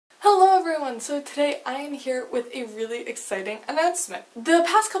So today I am here with a really exciting announcement. The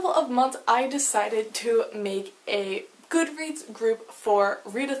past couple of months I decided to make a Goodreads group for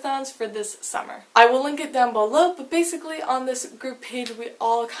readathons for this summer. I will link it down below, but basically on this group page we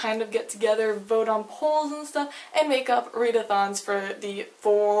all kind of get together, vote on polls and stuff, and make up readathons for the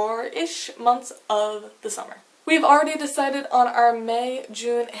 4-ish months of the summer. We've already decided on our May,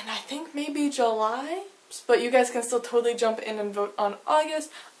 June, and I think maybe July, but you guys can still totally jump in and vote on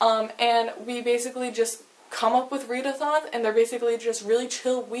August, and we basically just come up with readathons, and they're basically just really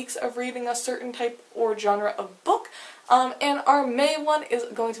chill weeks of reading a certain type or genre of book. And our May one is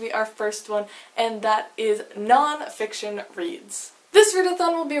going to be our first one, and that is nonfiction reads. This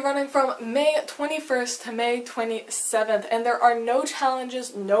readathon will be running from May 21st to May 27th, and there are no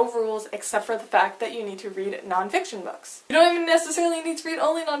challenges, no rules, except for the fact that you need to read nonfiction books. You don't even necessarily need to read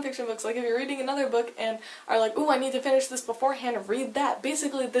only nonfiction books. Like if you're reading another book and are like, ooh, I need to finish this beforehand, read that.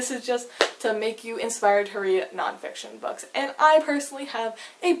 Basically, this is just to make you inspired to read nonfiction books. And I personally have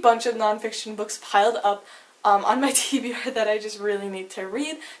a bunch of nonfiction books piled up on my TBR that I just really need to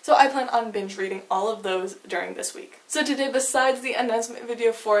read, so I plan on binge reading all of those during this week. So today, besides the announcement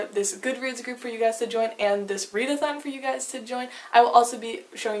video for this Goodreads group for you guys to join and this readathon for you guys to join, I will also be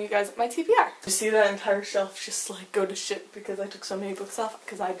showing you guys my TBR. You see that entire shelf just like go to shit because I took so many books off,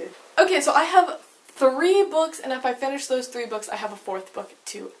 because I did. Okay, so I have 3 books, and if I finish those 3 books, I have a 4th book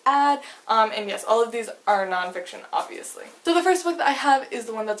to add, and yes, all of these are nonfiction, obviously. So the first book that I have is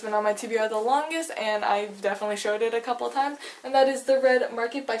the one that's been on my TBR the longest, and I've definitely showed it a couple of times, and that is The Red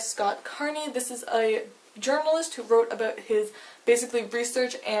Market by Scott Carney. This is a journalist who wrote about his basically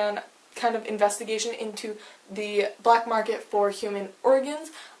research and kind of investigation into the black market for human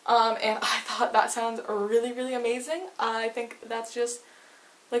organs, and I thought that sounds really, really amazing. I think that's just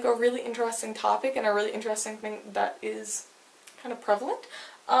like a really interesting topic and a really interesting thing that is kind of prevalent.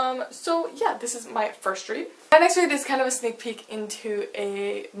 So yeah, this is my first read. My next read is kind of a sneak peek into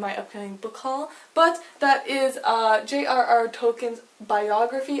my upcoming book haul, but that is J.R.R. Tolkien's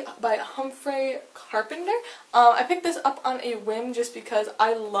biography by Humphrey Carpenter. I picked this up on a whim just because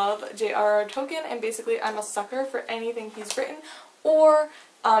I love J.R.R. Tolkien, and basically I'm a sucker for anything he's written or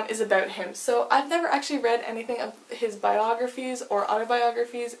is about him. So I've never actually read anything of his biographies or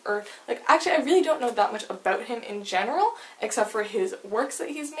autobiographies, or like actually I really don't know that much about him in general except for his works that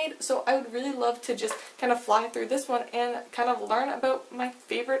he's made, so I would really love to just kind of fly through this one and kind of learn about my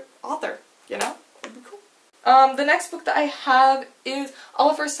favorite author, you know? It'd be cool. The next book that I have is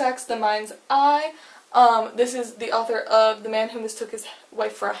Oliver Sacks' The Mind's Eye. This is the author of The Man Who Mistook His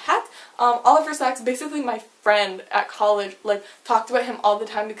Wife for a Hat. Oliver Sacks, basically my friend at college, like talked about him all the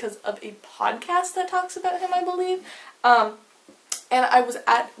time because of a podcast that talks about him, I believe. And I was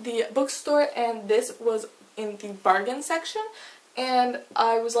at the bookstore and this was in the bargain section, and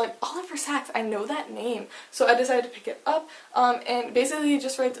I was like, Oliver Sacks, I know that name. So I decided to pick it up, and basically he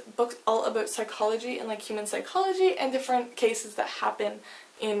just writes books all about psychology and like human psychology and different cases that happen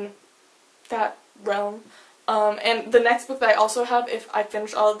in that realm. And the next book that I also have, if I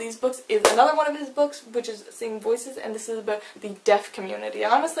finish all of these books, is another one of his books, which is Singing Voices, and this is about the deaf community. I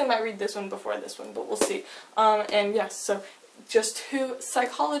honestly might read this one before this one, but we'll see. And yes, so just 2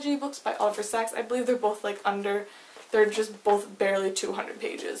 psychology books by Oliver Sacks. I believe they're both like they're just both barely 200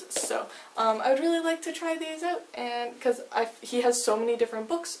 pages, so I would really like to try these out, and because he has so many different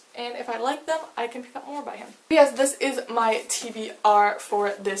books, and if I like them, I can pick up more by him. But yes, this is my TBR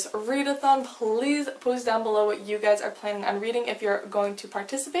for this readathon. Please post down below what you guys are planning on reading if you're going to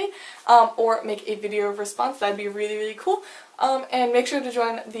participate, or make a video response. That'd be really, really cool. And make sure to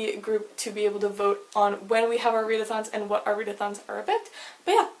join the group to be able to vote on when we have our readathons and what our readathons are about.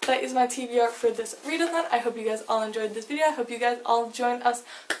 But yeah, that is my TBR for this readathon. I hope you guys all enjoyed this video. I hope you guys all join us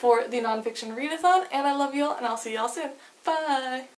for the nonfiction readathon, and I love you all, and I'll see y'all soon. Bye!